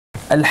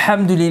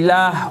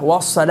Alhamdulillah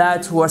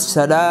wassalatu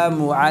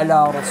wassalamu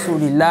ala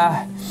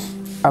rasulillah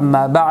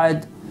amma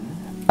ba'd.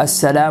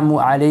 Assalamu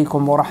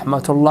alaikum wa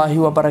rahmatullahi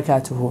wa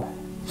barakatuhu.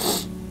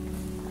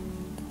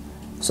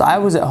 So I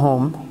was at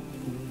home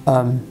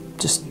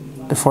just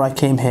before I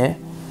came here,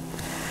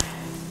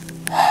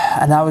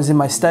 and I was in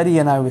my study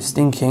and I was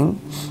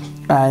thinking,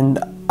 and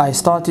I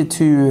started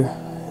to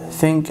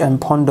think and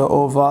ponder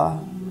over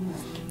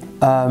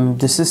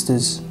the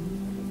sisters.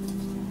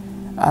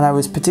 And I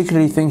was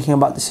particularly thinking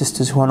about the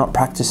sisters who are not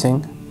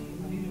practicing.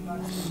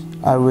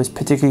 I was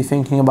particularly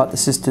thinking about the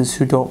sisters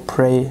who don't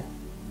pray,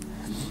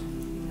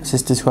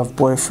 sisters who have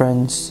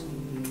boyfriends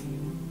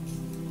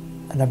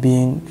and are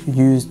being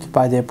used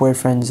by their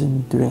boyfriends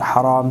and doing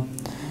haram,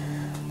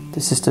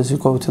 the sisters who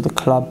go to the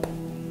club,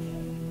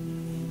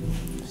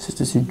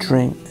 sisters who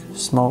drink,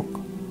 smoke,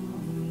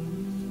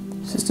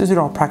 sisters who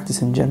don't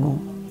practice in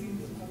general.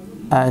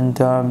 And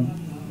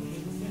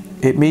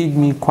it made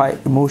me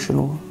quite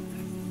emotional.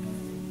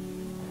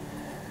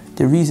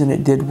 The reason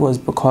it did was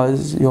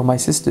because you're my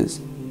sisters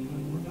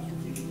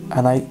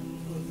and I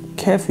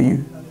care for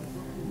you.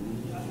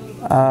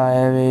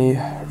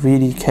 I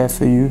really care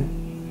for you,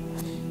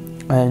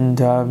 and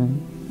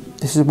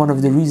this is one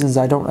of the reasons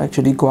I don't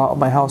actually go out of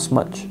my house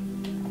much,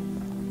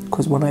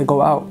 because when I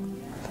go out,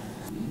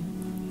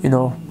 you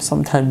know,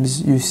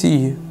 sometimes you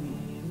see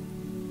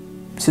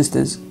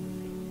sisters.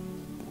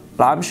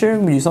 I'm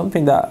sharing with you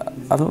something that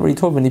I've not really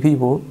told many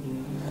people,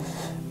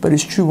 but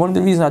it's true. One of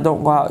the reasons I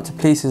don't go out to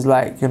places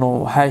like, you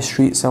know, high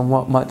streets and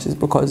what much is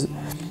because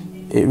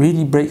it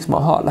really breaks my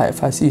heart. Like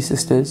if I see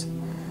sisters,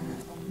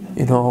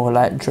 you know,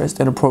 like dressed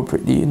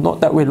inappropriately,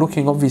 not that we're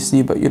looking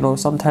obviously, but you know,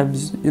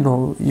 sometimes, you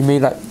know, you may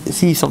like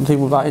see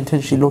something without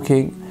intentionally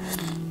looking.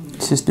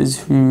 Sisters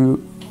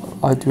who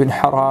are doing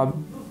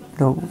haram, you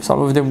know, some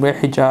of them wear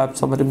hijab,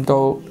 some of them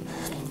don't,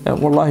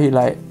 and wallahi,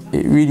 like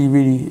it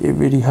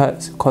really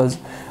hurts, because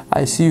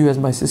I see you as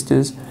my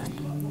sisters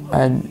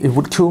and it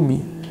would kill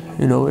me,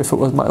 you know, if it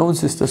was my own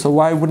sister. So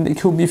why wouldn't it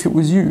kill me if it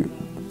was you?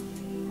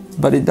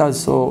 But it does,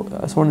 so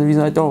that's one of the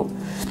reasons I don't.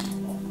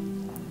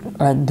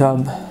 And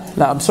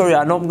like, I'm sorry,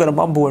 I know I'm gonna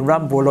mumble and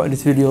ramble a lot in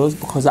these videos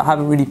because I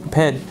haven't really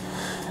prepared,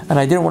 and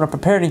I didn't want to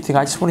prepare anything.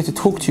 I just wanted to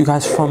talk to you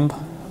guys from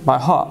my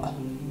heart.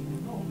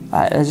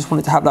 I just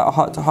wanted to have that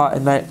heart to heart,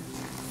 and like,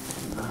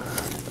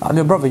 I'm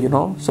your brother, you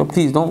know, so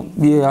please don't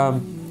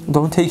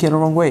don't take it the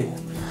wrong way.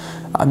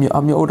 I'm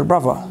your older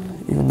brother,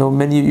 even though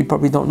many of you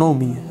probably don't know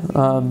me,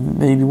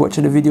 maybe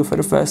watching the video for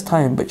the first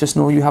time, but just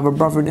know you have a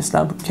brother in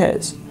Islam who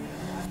cares.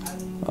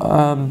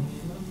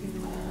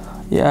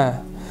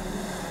 Yeah.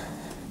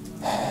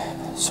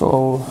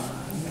 So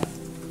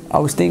I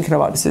was thinking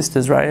about the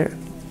sisters, right?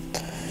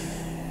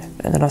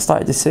 And then I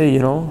started to say, you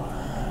know,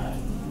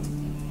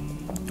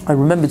 I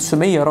remembered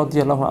Sumayya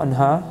radiallahu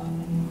anha.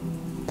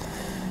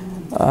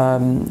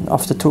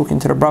 After talking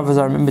to the brothers,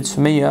 I remembered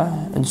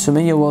Sumayya, and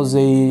Sumayya was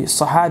a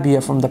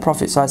Sahabiya from the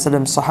Prophet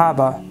ﷺ,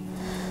 Sahaba.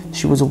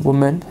 She was a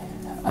woman,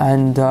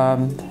 and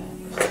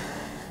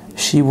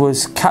she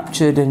was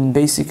captured and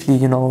basically,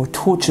 you know,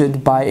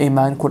 tortured by a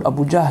man called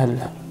Abu Jahl.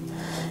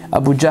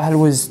 Abu Jahl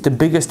was the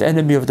biggest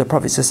enemy of the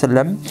Prophet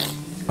ﷺ,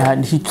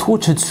 and he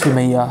tortured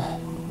Sumayya.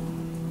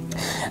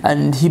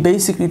 And he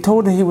basically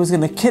told her he was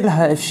going to kill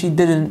her if she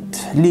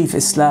didn't leave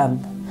Islam,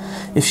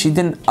 if she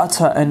didn't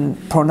utter and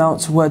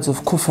pronounce words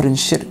of kufr and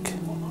shirk.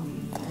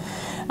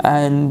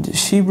 And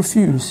she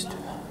refused.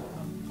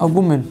 A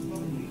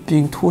woman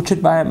being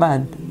tortured by a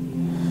man.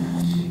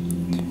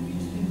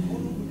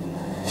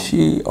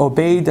 She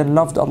obeyed and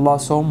loved Allah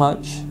so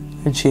much,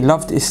 and she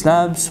loved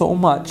Islam so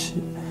much,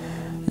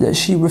 that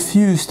she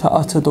refused to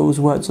utter those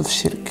words of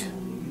shirk,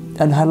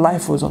 and her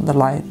life was on the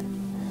line.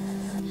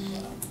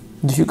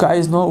 Do you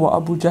guys know what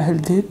Abu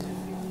Jahl did?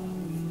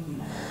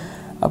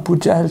 Abu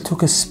Jahl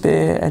took a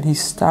spear and he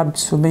stabbed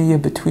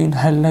Sumayya between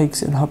her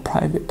legs in her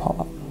private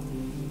part.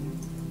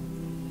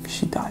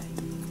 She died.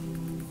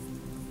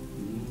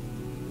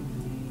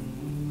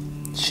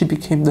 She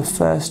became the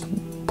first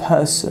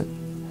person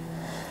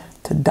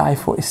to die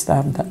for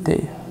Islam that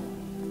day.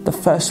 The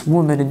first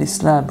woman in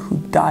Islam who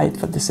died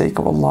for the sake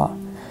of Allah.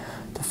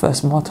 The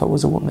first martyr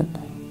was a woman.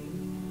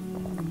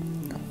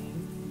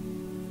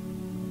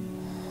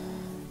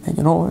 And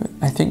you know,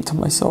 I think to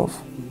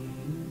myself,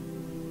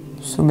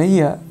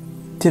 Sumayya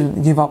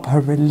didn't give up her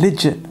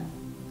religion.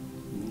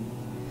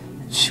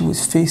 She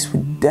was faced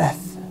with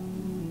death.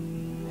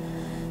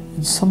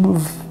 And some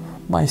of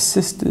my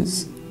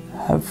sisters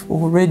have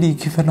already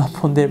given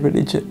up on their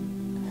religion,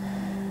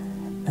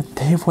 and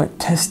they weren't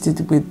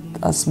tested with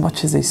as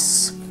much as a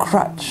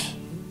scratch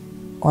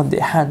on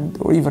their hand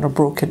or even a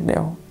broken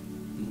nail.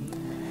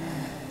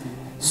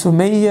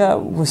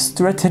 Sumayya was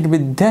threatened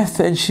with death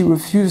and she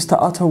refused to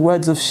utter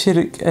words of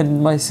shirk.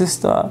 And my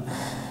sister,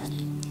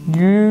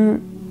 you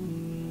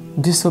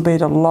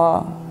disobeyed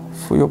Allah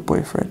for your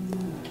boyfriend.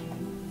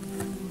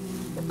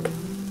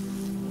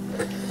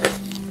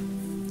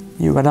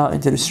 You went out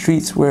into the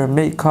streets wearing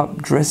makeup,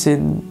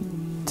 dressing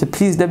to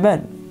please the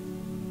men.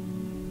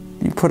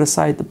 You put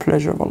aside the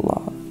pleasure of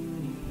Allah.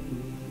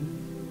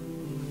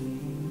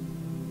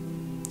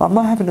 I'm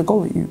not having a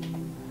go at you.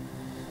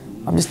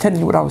 I'm just telling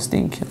you what I was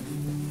thinking.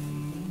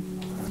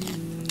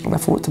 And I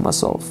thought to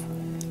myself,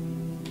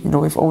 you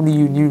know, if only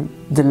you knew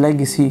the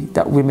legacy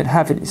that women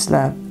have in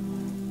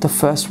Islam. The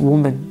first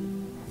woman,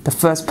 the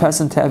first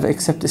person to ever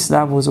accept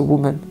Islam was a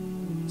woman.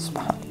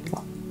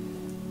 Subhanallah.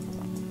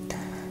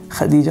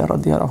 Khadija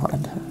radiallahu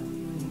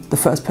anha. The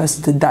first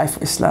person to die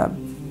for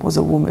Islam was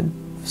a woman.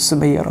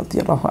 Sumayya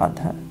radiallahu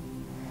anha.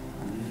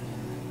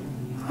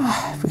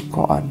 We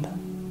go on.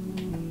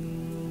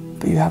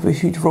 But you have a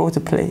huge role to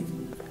play.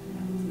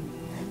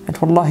 And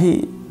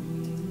wallahi,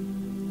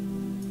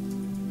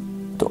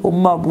 the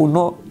ummah will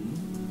not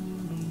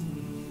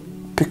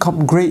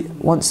become great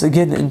once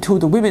again until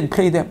the women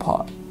play their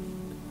part.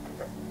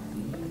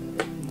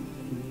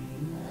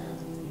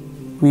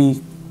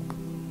 We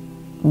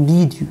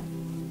need you.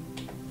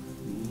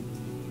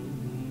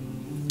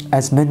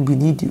 As men, we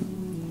need you.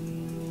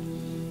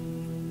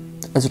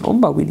 As an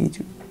ummah, we need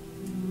you.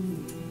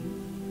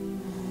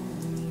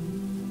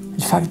 In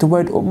fact, the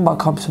word ummah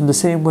comes from the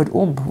same word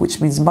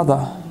which means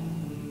mother.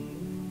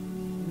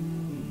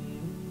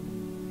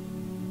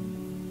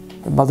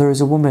 The mother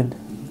is a woman,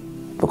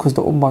 because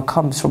the ummah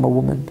comes from a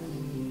woman.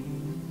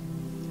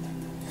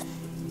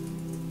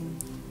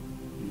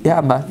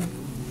 Yeah, man.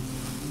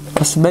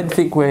 Us men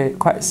think we're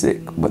quite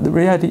sick, but the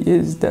reality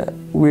is that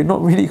we're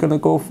not really going to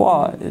go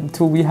far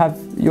until we have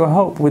your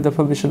help with the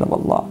permission of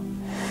Allah.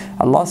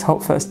 Allah's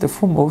help first and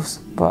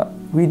foremost, but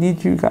we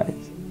need you guys.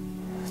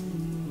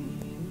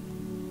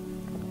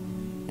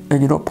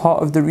 And you know,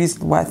 part of the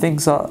reason why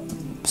things are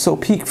so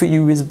peak for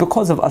you is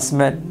because of us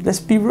men. Let's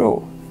be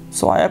real.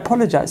 So I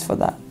apologize for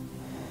that.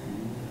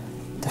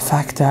 The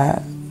fact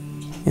that,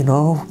 you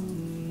know,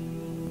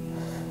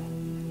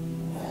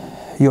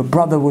 your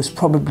brother was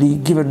probably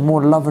given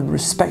more love and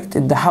respect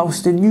in the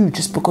house than you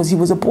just because he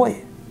was a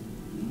boy.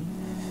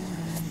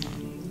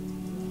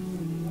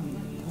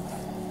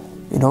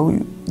 You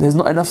know, there's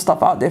not enough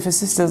stuff out there for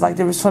sisters like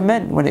there is for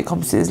men when it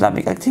comes to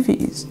Islamic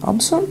activities. I'm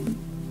sorry.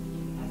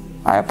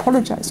 I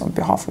apologize on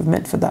behalf of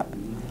men for that.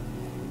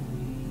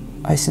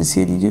 I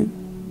sincerely do.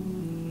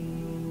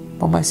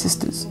 But my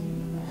sisters,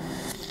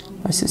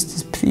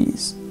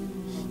 please,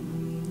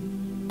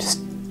 just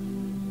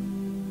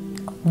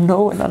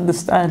know and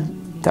understand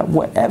that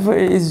whatever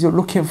it is you're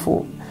looking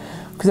for,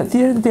 because at the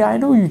end of the day, I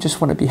know you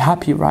just want to be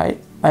happy, right?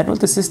 I know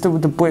the sister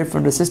with the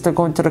boyfriend, the sister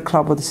going to the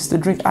club, or the sister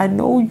drink. I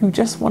know you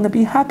just want to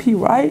be happy,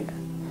 right?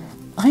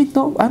 I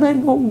know, and I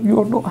know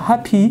you're not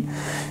happy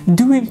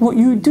doing what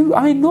you do.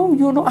 I know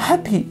you're not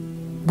happy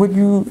when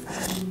you,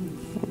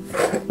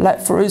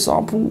 like for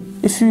example,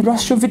 if you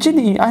lost your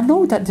virginity. I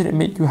know that didn't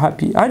make you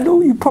happy. I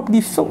know you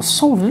probably felt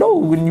so low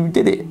when you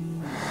did it.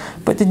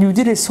 But then you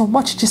did it so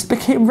much, it just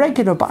became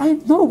regular. But I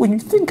know when you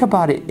think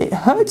about it, it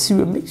hurts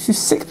you, it makes you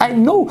sick. I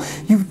know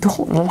you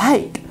don't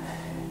like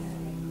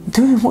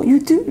doing what you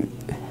do.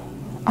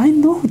 I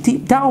know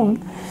deep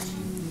down,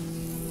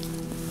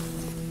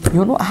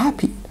 you're not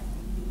happy.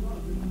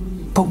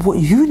 But what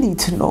you need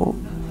to know,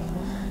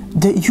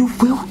 that you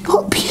will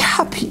not be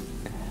happy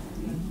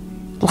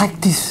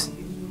like this.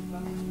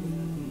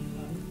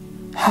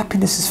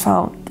 Happiness is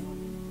found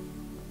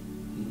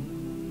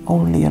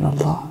only in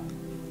Allah.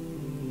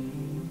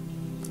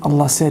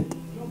 Allah said,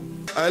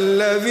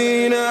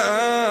 الذين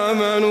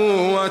آمنوا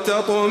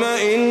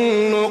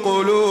وتطمئن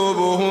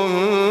قلوبهم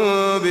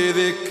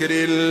بذكر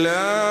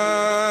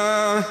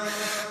الله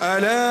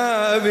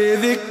ألا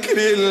بذكر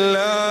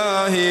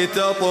الله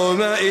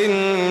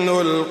تطمئن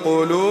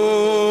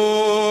القلوب.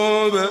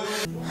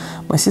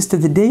 My sister,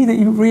 the day that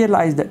you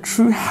realize that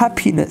true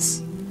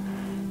happiness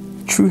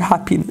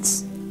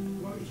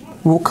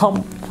will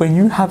come when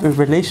you have a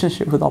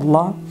relationship with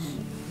Allah,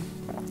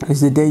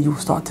 is the day you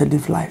start to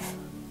live life.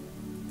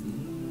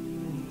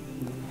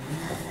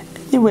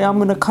 Anyway, I'm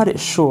going to cut it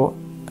short.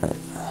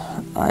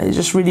 I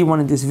just really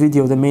wanted this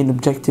video, the main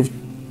objective,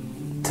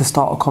 to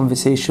start a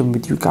conversation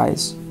with you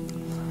guys.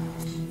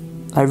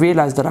 I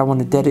realized that I want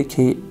to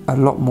dedicate a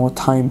lot more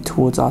time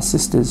towards our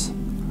sisters,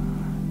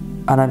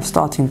 and I'm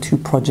starting 2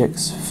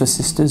 projects for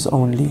sisters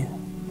only.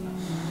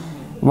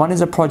 One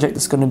is a project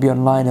that's going to be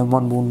online and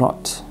one will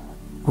not.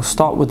 We'll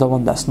start with the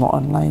one that's not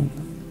online.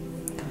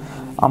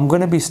 I'm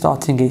going to be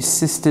starting a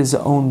sisters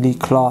only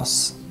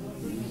class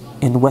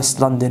in West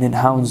London, in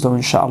Hounslow,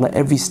 inshallah,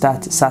 every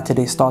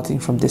Saturday starting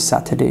from this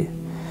Saturday.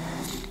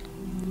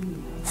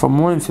 For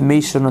more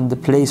information on the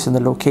place and the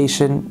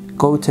location,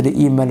 go to the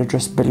email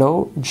address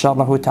below,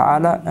 inshallah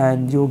ta'ala,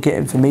 and you'll get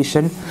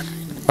information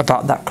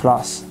about that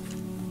class.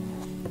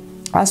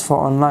 As for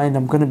online,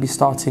 I'm going to be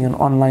starting an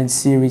online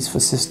series for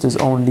sisters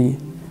only.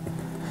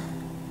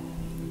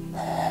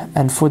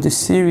 And for this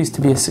series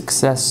to be a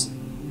success,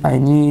 I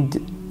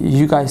need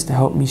you guys to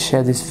help me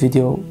share this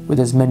video with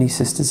as many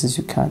sisters as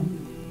you can.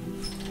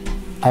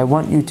 I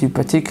want you to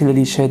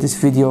particularly share this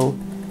video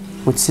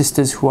with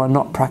sisters who are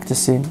not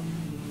practicing,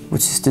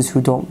 with sisters who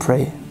don't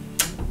pray.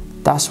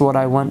 That's what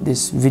I want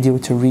this video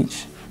to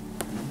reach.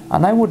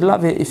 And I would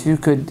love it if you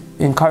could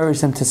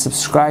encourage them to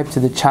subscribe to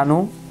the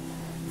channel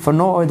for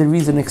no other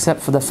reason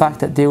except for the fact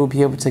that they will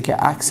be able to get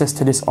access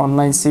to this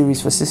online series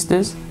for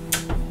sisters.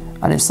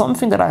 And it's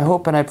something that I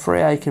hope and I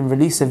pray I can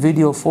release a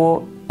video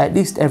for at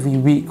least every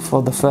week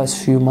for the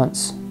first few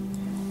months.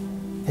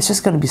 It's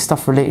just going to be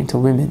stuff relating to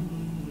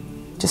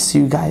women, just so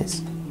you guys,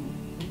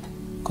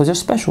 because you're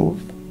special,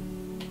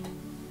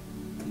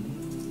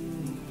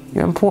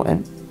 you're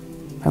important.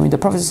 I mean, the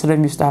Prophet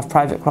ﷺ used to have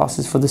private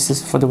classes for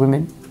the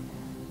women,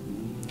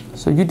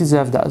 so you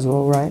deserve that as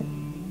well, right?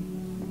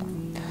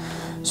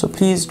 So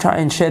please try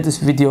and share this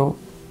video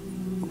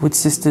with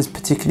sisters,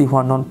 particularly who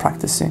are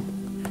non-practicing.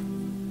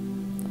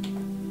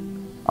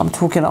 I'm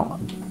talking about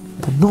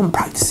the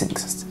non-practicing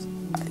sisters.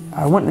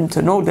 I want them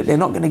to know that they're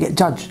not going to get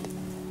judged,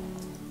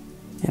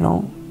 you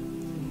know.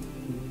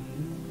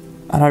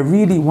 And I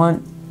really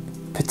want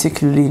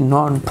particularly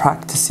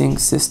non-practicing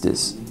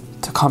sisters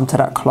to come to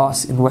that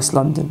class in West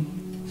London.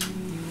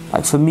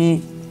 Like for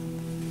me,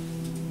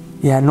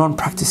 yeah,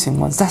 non-practicing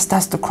ones,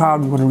 that's the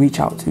crowd we want to reach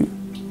out to.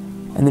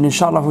 And then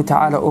inshallah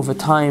ta'ala, over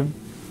time,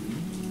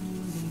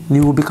 we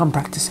will become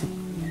practicing.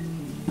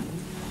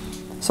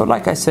 So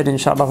like I said,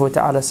 inshallah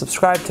ta'ala,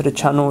 subscribe to the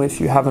channel if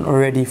you haven't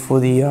already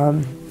for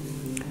the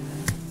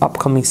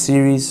upcoming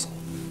series.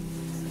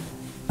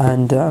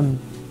 And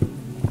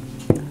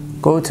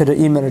go to the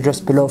email address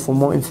below for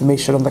more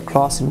information on the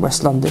class in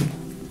West London.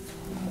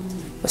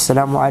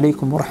 Assalamu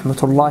alaikum wa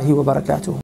rahmatullahi wa barakatuh.